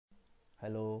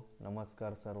Hello,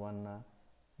 नमस्कार सर्वांना.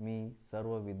 मी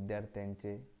सर्व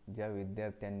विद्यार्थ्यांचे ज्या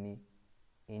विद्यार्थ्यांनी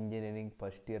इंजिनिअरिंग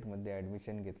फर्स्ट इयरमध्ये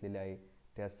ॲडमिशन घेतलेले आहे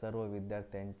त्या सर्व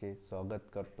विद्यार्थ्यांचे स्वागत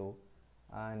करतो.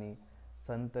 आणि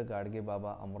संत गाडगे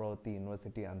बाबा अमरावती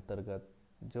युनिव्हर्सिटी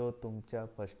अंतर्गत जो तुमच्या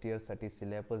फर्स्ट इयरसाठी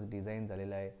सिलेबस डिझाईन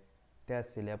झालेला आहे त्या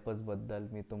सिलेबसबद्दल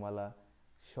मी तुम्हाला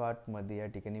शॉर्टमध्ये या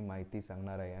ठिकाणी माहिती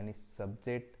सांगणार आहे. आणि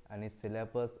सब्जेक्ट आणि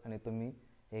सिलेबस आणि तुम्ही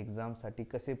एक्झामसाठी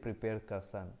कसे प्रिपेअर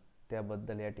करसाल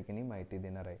त्याबद्दल या ठिकाणी माहिती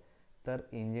देणार आहे. तर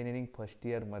इंजिनिअरिंग फर्स्ट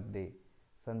इयरमध्ये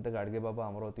संत गाडगेबाबा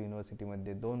अमरावती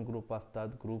युनिव्हर्सिटीमध्ये 2 ग्रुप असतात,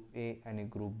 ग्रुप ए आणि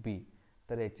ग्रुप बी.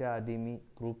 तर याच्या आधी मी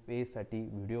ग्रुप ए साठी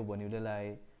व्हिडिओ बनवलेला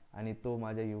आहे आणि तो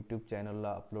माझ्या यूट्यूब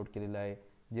चॅनलला अपलोड केलेला आहे.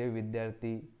 जे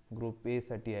विद्यार्थी ग्रुप ए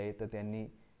साठी आहे तर त्यांनी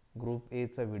ग्रुप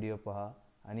एचा व्हिडिओ पहा.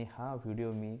 आणि हा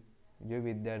व्हिडिओ मी जे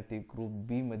विद्यार्थी ग्रुप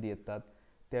बी मध्ये येतात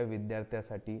त्या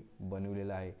विद्यार्थ्यासाठी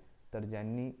बनवलेला आहे. तर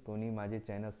ज्यांनी कोणी माझे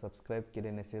चॅनल सबस्क्राईब केले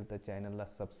नसेल तर चॅनलला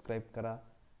सबस्क्राईब करा,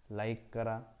 लाईक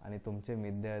करा आणि तुमचे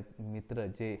मित्र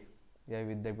जे या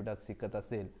विद्यापीठात शिकत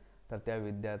असेल तर त्या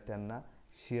विद्यार्थ्यांना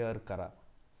शेअर करा.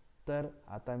 तर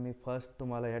आता मी फर्स्ट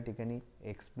तुम्हाला या ठिकाणी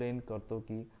एक्सप्लेन करतो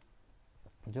की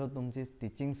जो तुमची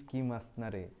टीचिंग स्कीम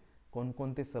असणार आहे,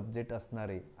 कोणकोणते सब्जेक्ट असणार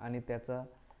आहे आणि त्याचा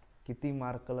किती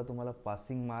मार्कला तुम्हाला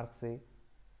पासिंग मार्क्स आहे,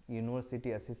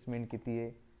 युनिव्हर्सिटी असेसमेंट किती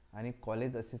आहे आणि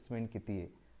कॉलेज असेसमेंट किती आहे.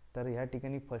 तर ह्या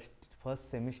ठिकाणी फर्स्ट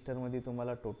सेमिस्टरमध्ये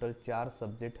तुम्हाला टोटल 4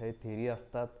 सब्जेक्ट हे थेरी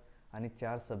असतात आणि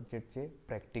 4 सब्जेक्टचे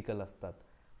प्रॅक्टिकल असतात.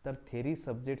 तर थेरी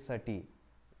सब्जेक्टसाठी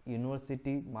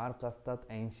युनिव्हर्सिटी मार्क असतात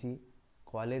 80,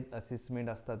 कॉलेज असेसमेंट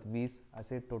असतात 20,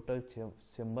 असे टोटल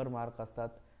 100 मार्क असतात.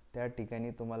 त्या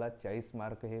ठिकाणी तुम्हाला 40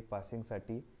 मार्क हे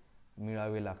पासिंगसाठी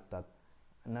मिळावे लागतात.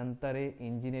 नंतर हे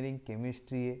इंजिनिअरिंग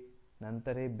केमिस्ट्री आहे,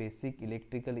 नंतर हे बेसिक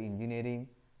इलेक्ट्रिकल इंजिनिअरिंग,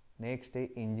 नेक्स्ट हे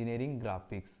इंजिनिअरिंग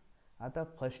ग्राफिक्स. आता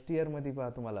फर्स्ट इयरमध्ये पहा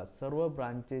तुम्हाला सर्व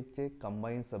ब्रांचेसचे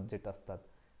कंबाईन सब्जेक्ट असतात.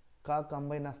 का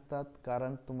कंबाईन असतात?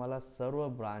 कारण तुम्हाला सर्व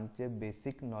ब्रांचचे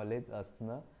बेसिक नॉलेज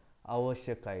असणं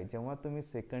आवश्यक आहे. जेव्हा तुम्ही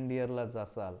सेकंड इयरला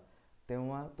जासाल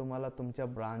तेव्हा तुम्हाला तुमच्या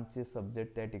ब्रांचचे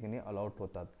सब्जेक्ट त्या ठिकाणी अलॉट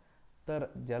होतात. तर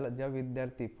ज्या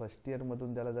विद्यार्थी फर्स्ट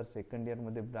इयरमधून त्याला जर सेकंड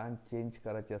इयरमध्ये ब्रांच चेंज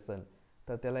करायची असेल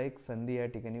तर त्याला एक संधी या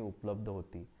ठिकाणी उपलब्ध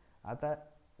होती. आता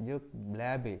जो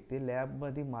लॅब आहे ते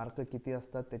लॅबमध्ये मार्क किती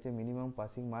असतात, त्याचे मिनिमम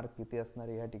पासिंग मार्क किती असणार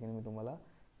आहे या ठिकाणी मी तुम्हाला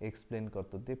एक्सप्लेन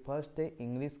करतो. ते फर्स्ट आहे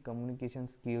इंग्लिश कम्युनिकेशन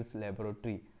स्किल्स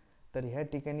लॅबोरेटरी. तर ह्या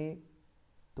ठिकाणी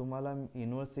तुम्हाला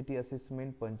युनिव्हर्सिटी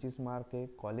असेसमेंट 25 मार्क आहे,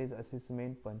 कॉलेज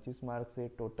असेसमेंट 25 मार्क्स आहे,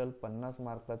 टोटल 50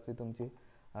 मार्काचे तुमचे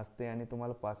असते आणि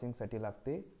तुम्हाला पासिंगसाठी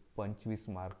लागते 25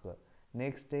 मार्क.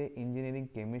 नेक्स्ट आहे engineering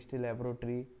chemistry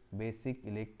laboratory, basic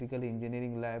electrical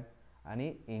engineering lab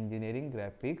आणि इंजिनिअरिंग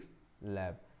ग्राफिक्स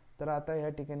लॅब. तर आता या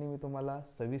ठिकाणी मी तुम्हाला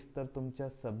सविस्तर तुमच्या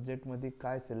सब्जेक्टमध्ये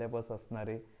काय सिलेबस असणार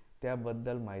आहे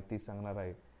त्याबद्दल माहिती सांगणार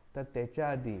आहे. तर त्याच्या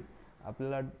आधी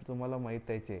आपल्याला तुम्हाला माहीत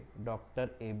आहे doctor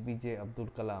APJ Abdul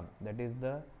Kalam, that is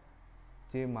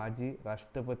जे माजी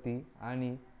राष्ट्रपती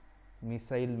आणि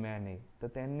मिसाईल मॅन आहे. तर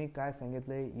त्यांनी काय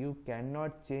सांगितलं आहे, you can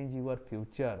not change your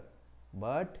future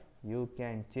but you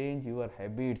can change your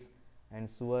habits and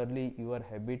surely your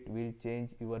habit will change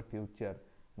your future.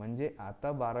 म्हणजे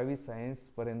आता 12वी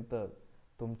सायन्सपर्यंत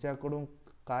तुमच्याकडून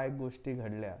काय गोष्टी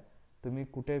घडल्या, तुम्ही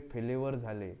कुठे फेल्युअर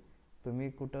झाले, तुम्ही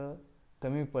कुठं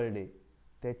कमी पडले,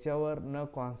 त्याच्यावर न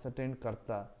कॉन्सन्ट्रेट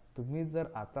करता तुम्ही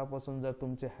जर आतापासून जर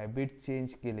तुमचे हॅबिट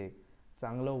चेंज केले,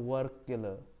 चांगलं वर्क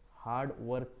केलं, हार्ड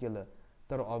वर्क केलं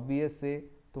तर ऑब्वियस आहे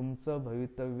तुमचं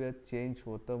भवितव्य चेंज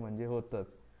होतं म्हणजे होतंच.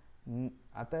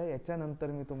 आता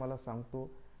याच्यानंतर मी तुम्हाला सांगतो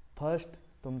फर्स्ट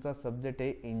तुमचा सब्जेक्ट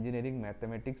आहे इंजिनिअरिंग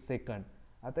मॅथमॅटिक्स सेकंड.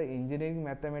 आता इंजिनिअरिंग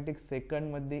मॅथमॅटिक्स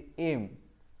सेकंडमध्ये एम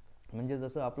म्हणजे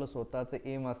जसं आपलं स्वतःचं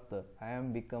एम असतं, I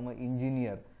am become a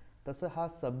engineer, तसं हा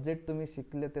सब्जेक्ट तुम्ही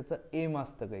शिकले त्याचं एम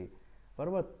असतं काही,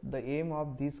 बरोबर. The M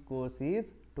of this course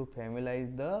is to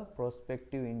फॅमिलाइज the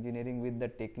प्रोस्पेक्टिव्ह engineering with the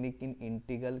technique in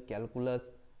integral calculus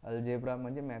algebra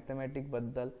म्हणजे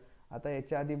मॅथमॅटिकबद्दल. आता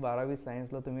याच्या आधी 12वी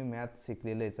सायन्सला तुम्ही मॅथ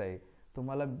शिकलेलेच आहे,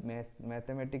 तुम्हाला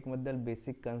मॅथमॅटिकबद्दल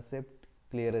बेसिक कन्सेप्ट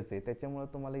क्लिअरच आहे, त्याच्यामुळे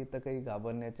तुम्हाला इथं काही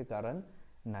घाबरण्याचे कारण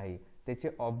नाही. त्याचे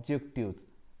ऑब्जेक्टिव्ज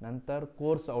नंतर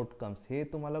कोर्स आउटकम्स हे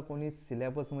तुम्हाला कोणी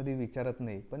सिलेबसमध्ये विचारत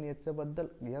नाही, पण याच्याबद्दल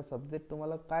या सब्जेक्ट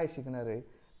तुम्हाला काय शिकणार आहे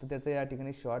तर त्याचं या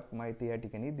ठिकाणी शॉर्ट माहिती या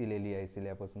ठिकाणी दिलेली आहे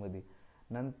सिलेबसमध्ये.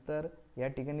 नंतर या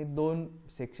ठिकाणी 2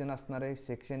 सेक्शन असणार आहे,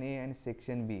 सेक्शन ए आणि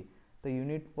सेक्शन बी. तर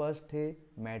युनिट फर्स्ट हे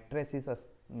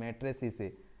मॅट्रेसिस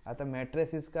आहे. आता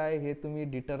मॅट्रेसिस काय हे तुम्ही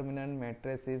डिटर्मिनंट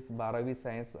मॅट्रेसिस 12वी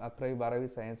सायन्स 11वी-12वी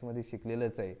सायन्समध्ये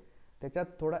शिकलेलंच आहे. त्याच्यात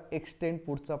थोडा एक्सटेंड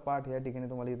पुढचा पार्ट या ठिकाणी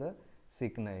तुम्हाला इथं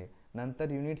शिकणं आहे.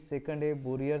 नंतर युनिट सेकंड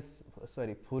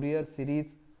आहे फुरियर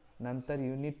सिरीज. नंतर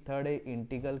युनिट थर्ड आहे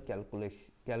इंटिग्रल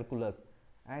कॅल्क्युलस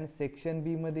अँड सेक्शन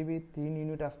बी मध्ये बी 3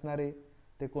 युनिट असणार आहे.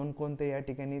 ते कोणकोणते या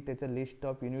ठिकाणी त्याचं लिस्ट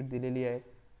ऑफ युनिट दिलेली आहे.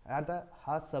 आता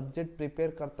हा सब्जेक्ट प्रिपेअर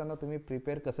करताना तुम्ही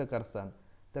प्रिपेअर कसं करसाल,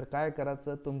 तर काय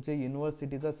करायचं, तुमचे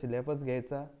युनिव्हर्सिटीचा सिलेबस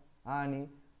घ्यायचा आणि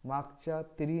मागच्या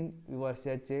 3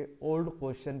 वर्षाचे ओल्ड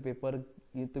क्वेश्चन पेपर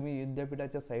तुम्ही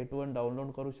विद्यापीठाच्या साईटवर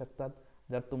डाउनलोड करू शकतात.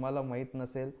 जर तुम्हाला माहीत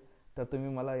नसेल तर तुम्ही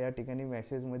मला या ठिकाणी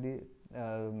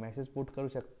मेसेज पुट करू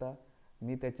शकता.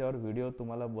 मी त्याच्यावर व्हिडिओ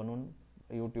तुम्हाला बनवून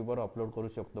यूट्यूबवर अपलोड करू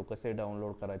शकतो कसे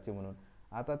डाउनलोड करायचे म्हणून.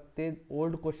 आता ते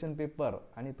ओल्ड क्वेश्चन पेपर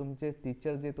आणि तुमचे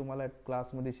टीचर जे तुम्हाला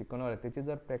क्लासमध्ये शिकवणार आहे त्याची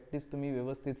जर प्रॅक्टिस तुम्ही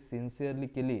व्यवस्थित सिन्सिअरली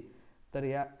केली तर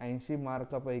या 80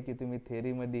 मार्कापैकी तुम्ही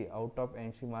थेअरीमध्ये आउट ऑफ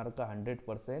 80 मार्क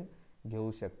 100%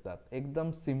 घेऊ शकतात.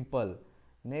 एकदम सिम्पल.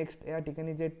 नेक्स्ट या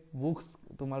ठिकाणी जे बुक्स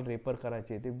तुम्हाला रेफर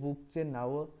करायचे ते बुकचे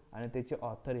नावं आणि त्याचे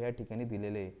ऑथर या ठिकाणी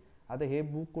दिलेले आहे. आता हे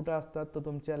बुक कुठं असतात तर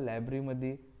तुमच्या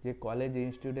लायब्ररीमध्ये, जे कॉलेज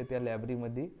इन्स्टिट्यूट आहे त्या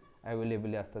लायब्ररीमध्ये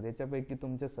अवेलेबल असतात. याच्यापैकी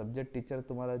तुमचे सब्जेक्ट टीचर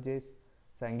तुम्हाला जे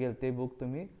सांगेल ते बुक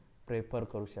तुम्ही प्रेफर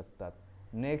करू शकतात.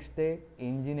 नेक्स्ट आहे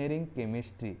इंजिनिअरिंग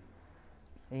केमिस्ट्री.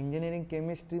 इंजिनिअरिंग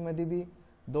केमिस्ट्रीमध्ये बी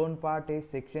 2 पार्ट आहे,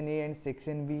 सेक्शन ए अँड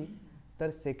सेक्शन बी. तर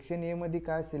सेक्शन ए मध्ये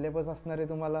काय सिलेबस असणार आहे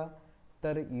तुम्हाला,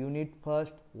 तर unit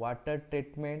first water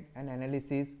treatment and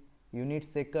analysis, unit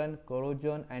second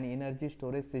corrosion and energy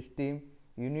storage system,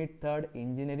 unit third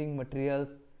engineering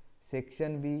materials,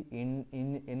 section be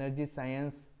in energy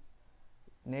science.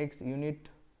 Next unit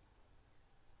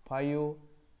 5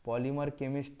 polymer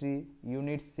chemistry,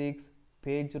 unit 6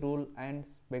 phase rule and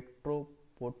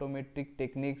spectrophotometric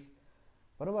techniques.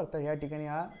 बरोबर. तर ह्या ठिकाणी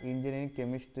हा engineering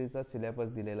केमिस्ट्रीचा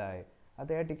syllabus दिलेला आहे.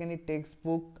 आता या ठिकाणी टेक्स्ट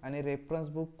बुक आणि रेफरन्स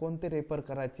बुक कोणते रेफर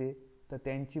करायचे तर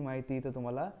त्यांची माहिती इथं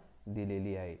तुम्हाला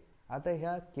दिलेली आहे. आता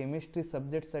ह्या केमिस्ट्री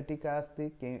सब्जेक्टसाठी काय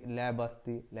असते, लॅब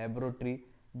असते, लॅबोरेटरी.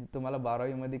 तुम्हाला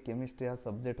 12वीमध्ये केमिस्ट्री हा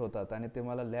सब्जेक्ट होतात आणि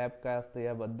तुम्हाला लॅब काय असतं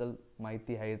याबद्दल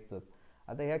माहिती आहेच.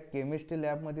 आता ह्या केमिस्ट्री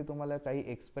लॅबमध्ये तुम्हाला काही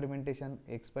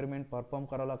एक्सपेरिमेंट परफॉर्म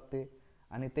करावं लागते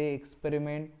आणि ते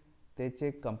एक्सपेरिमेंट त्याचे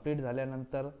कंप्लीट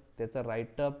झाल्यानंतर त्याचं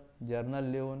राईटअप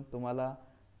जर्नल लिहून तुम्हाला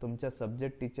तुमच्या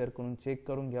सब्जेक्ट टीचरकडून चेक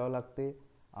करून घ्यावं लागते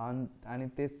आणि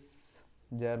ते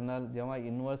जर्नल जेव्हा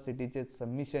युनिव्हर्सिटीचे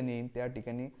सबमिशन येईल त्या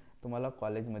ठिकाणी तुम्हाला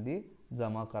कॉलेजमध्ये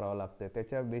जमा करावं लागते.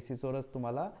 त्याच्या बेसिसवरच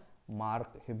तुम्हाला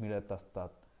मार्क हे मिळत असतात.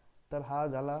 तर हा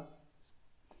झाला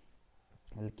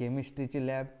केमिस्ट्रीची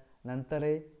लॅब. नंतर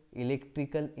आहे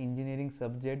electrical engineering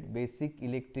subject, basic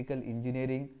electrical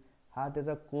engineering. हा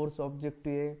त्याचा कोर्स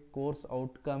ऑब्जेक्टिव्ह आहे, कोर्स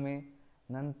आउटकम आहे.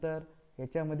 नंतर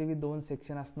याच्यामध्ये बी 2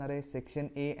 सेक्शन असणार आहे, सेक्शन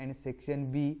ए आणि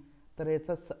सेक्शन बी. तर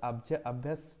याचा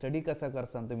अभ्यास स्टडी कसा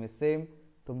करसान तुम्ही, सेम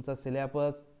तुमचा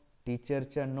सिलेबस,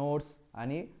 टीचरच्या नोट्स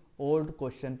आणि ओल्ड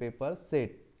क्वेश्चन पेपर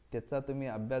सेट, त्याचा तुम्ही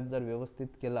अभ्यास जर व्यवस्थित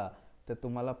केला तर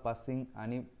तुम्हाला पासिंग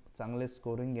आणि चांगले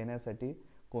स्कोरिंग घेण्यासाठी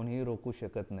कोणीही रोखू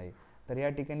शकत नाही. तर या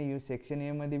ठिकाणी सेक्शन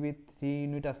ए मध्ये बी 3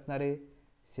 युनिट असणार आहे,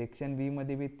 सेक्शन बी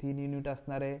मध्ये बी 3 युनिट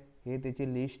असणार आहे. हे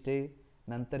त्याची लिस्ट आहे.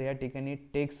 नंतर या ठिकाणी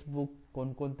टेक्स्ट बुक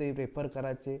कोणकोणते रेफर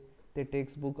करायचे ते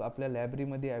टेक्स्ट बुक आपल्या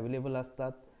लायब्ररीमध्ये अवेलेबल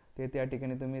असतात. ते त्या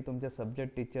ठिकाणी तुम्ही तुमच्या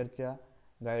सब्जेक्ट टीचरच्या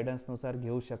गायडन्सनुसार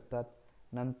घेऊ शकतात.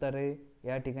 नंतर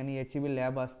या ठिकाणी याची बी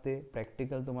लॅब असते,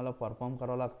 प्रॅक्टिकल तुम्हाला परफॉर्म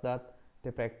करावं लागतात. ते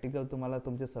प्रॅक्टिकल तुम्हाला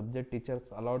तुमचे सब्जेक्ट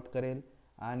टीचर्स अलॉट करेल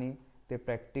आणि ते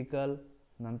प्रॅक्टिकल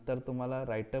नंतर तुम्हाला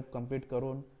राईटअप कंप्लीट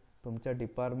करून तुमच्या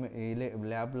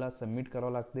लॅबला सबमिट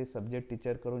करावं लागते, सब्जेक्ट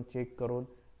टीचरकडून चेक करून.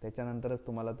 त्याच्यानंतरच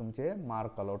तुम्हाला तुमचे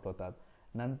मार्क अलॉट होतात.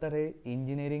 नंतर हे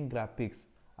इंजिनिअरिंग ग्राफिक्स.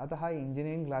 आता हा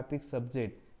इंजिनिअरिंग ग्राफिक्स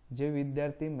सब्जेक्ट जे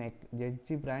विद्यार्थी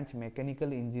ज्यांची ब्रांच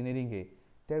मेकॅनिकल इंजिनिअरिंग आहे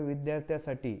त्या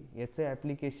विद्यार्थ्यासाठी याचे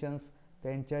ॲप्लिकेशन्स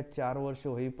त्यांच्या 4 वर्ष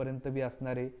होईपर्यंत बी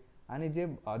असणार आहे. आणि जे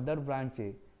अदर ब्रांच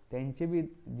आहे त्यांचे बी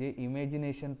जे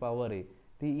इमॅजिनेशन पॉवर आहे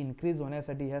ती इन्क्रीज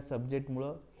होण्यासाठी ह्या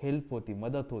सब्जेक्टमुळं हेल्प होती,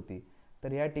 मदत होती.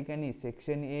 तर या ठिकाणी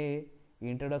section A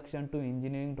introduction to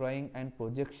engineering drawing and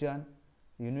projection,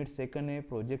 unit second आहे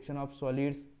projection of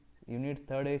solids, unit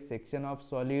third आहे सेक्शन ऑफ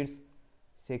सॉलिड्स,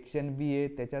 सेक्शन बी आहे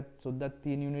त्याच्यात सुद्धा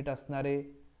 3 युनिट असणार आहे.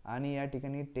 आणि या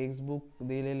ठिकाणी टेक्स्ट बुक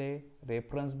दिलेले,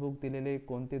 रेफरन्स बुक दिलेले,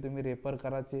 कोणते तुम्ही रेफर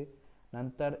करायचे.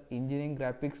 नंतर इंजिनिअरिंग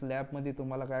ग्राफिक्स लॅबमध्ये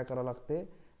तुम्हाला काय करावं लागते,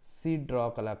 सीट ड्रॉ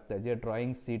करावं लागतं. जे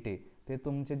ड्रॉइंग सीट आहे ते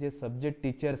तुमचे जे सब्जेक्ट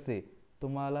टीचर्स आहे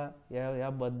तुम्हाला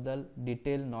याबद्दल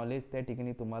डिटेल नॉलेज त्या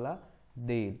ठिकाणी तुम्हाला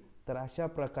देईल. तर अशा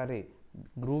प्रकारे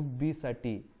ग्रुप बी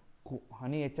साठी.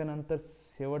 आणि याच्यानंतर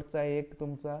शेवटचा एक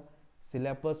तुमचा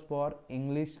syllabus for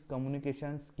English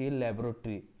communication skill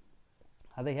laboratory.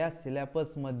 आता ह्या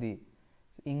सिलेबसमध्ये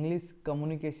इंग्लिश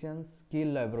कम्युनिकेशन स्किल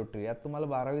लॅबोरेटरी, यात तुम्हाला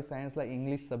 12वी सायन्सला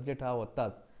इंग्लिश सब्जेक्ट हा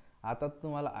होताच. आता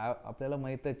तुम्हाला आपल्याला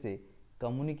माहीतच आहे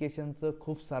कम्युनिकेशनचं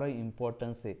खूप सारं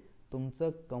इम्पॉर्टन्स आहे.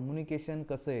 तुमचं कम्युनिकेशन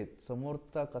कसं आहे,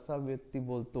 समोरचा कसा व्यक्ती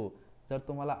बोलतो, जर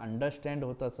तुम्हाला अंडरस्टँड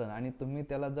होत असेल आणि तुम्ही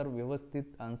त्याला जर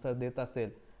व्यवस्थित आन्सर देत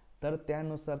असेल तर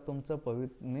त्यानुसार तुमचं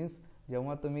मीन्स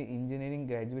जेव्हा तुम्ही इंजिनिअरिंग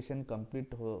ग्रॅज्युएशन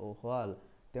कंप्लीट व्हाल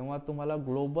तेव्हा तुम्हाला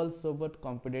ग्लोबलसोबत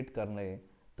कॉम्पिटेट करणं आहे.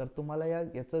 तर तुम्हाला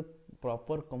याचं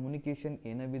प्रॉपर कम्युनिकेशन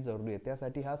येणं बी जरुरी आहे.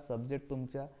 त्यासाठी हा सब्जेक्ट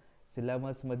तुमच्या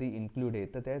सिलेबसमध्ये इन्क्लूड आहे.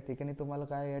 तर त्या ठिकाणी तुम्हाला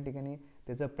काय या ठिकाणी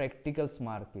त्याचं प्रॅक्टिकल्स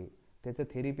मार्क आहे. त्याचं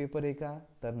थेरी पेपर आहे का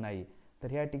तर नाही.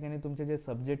 तर ह्या ठिकाणी तुमचे जे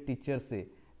सब्जेक्ट टीचर्स आहे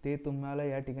ते तुम्हाला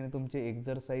या ठिकाणी तुमचे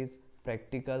एक्झरसाइज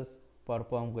प्रॅक्टिकल्स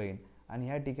परफॉर्म करेन. आणि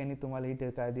ह्या ठिकाणी तुम्हाला इथे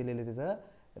काय दिलेलं आहे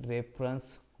त्याचं रेफरन्स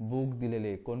बुक दिलेले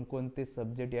आहे. कोणकोणते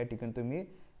सब्जेक्ट या ठिकाणी तुम्ही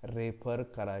रेफर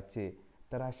करायचे.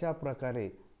 तर अशा प्रकारे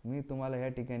मी तुम्हाला ह्या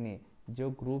ठिकाणी जो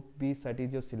ग्रुप बी साठी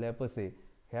जो सिलेबस आहे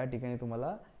ह्या ठिकाणी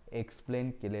तुम्हाला एक्सप्लेन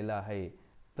केलेला आहे.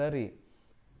 तरी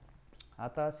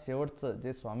आता शेवटचं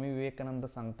जे स्वामी विवेकानंद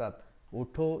सांगतात,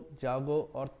 उठो जागो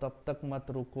और तब तक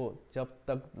मत रुको जब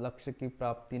तक लक्ष्य की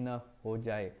प्राप्ती न हो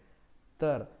जाए.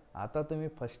 तर आता तुम्ही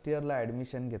फर्स्ट इयरला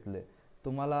ॲडमिशन घेतले,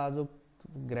 तुम्हाला अजून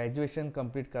ग्रॅज्युएशन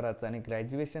कंप्लीट करायचं आणि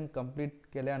ग्रॅज्युएशन कंप्लीट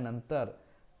केल्यानंतर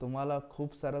तुम्हाला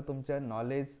खूप सारं तुमच्या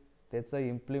नॉलेज त्याचं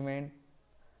इम्प्लिमेंट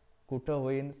कुठं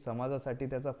होईल, समाजासाठी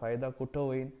त्याचा फायदा कुठं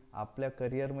होईल, आपल्या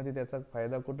करिअरमध्ये त्याचा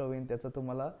फायदा कुठं होईल त्याचं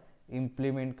तुम्हाला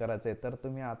इम्प्लिमेंट करायचं आहे. तर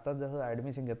तुम्ही आता जसं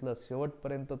ॲडमिशन घेतलं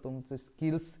शेवटपर्यंत तुमचे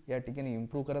स्किल्स या ठिकाणी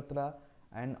इम्प्रूव्ह करत राहा.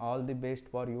 And all the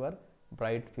best for your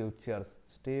bright futures.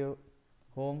 Stay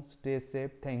home, stay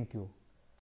safe. Thank you.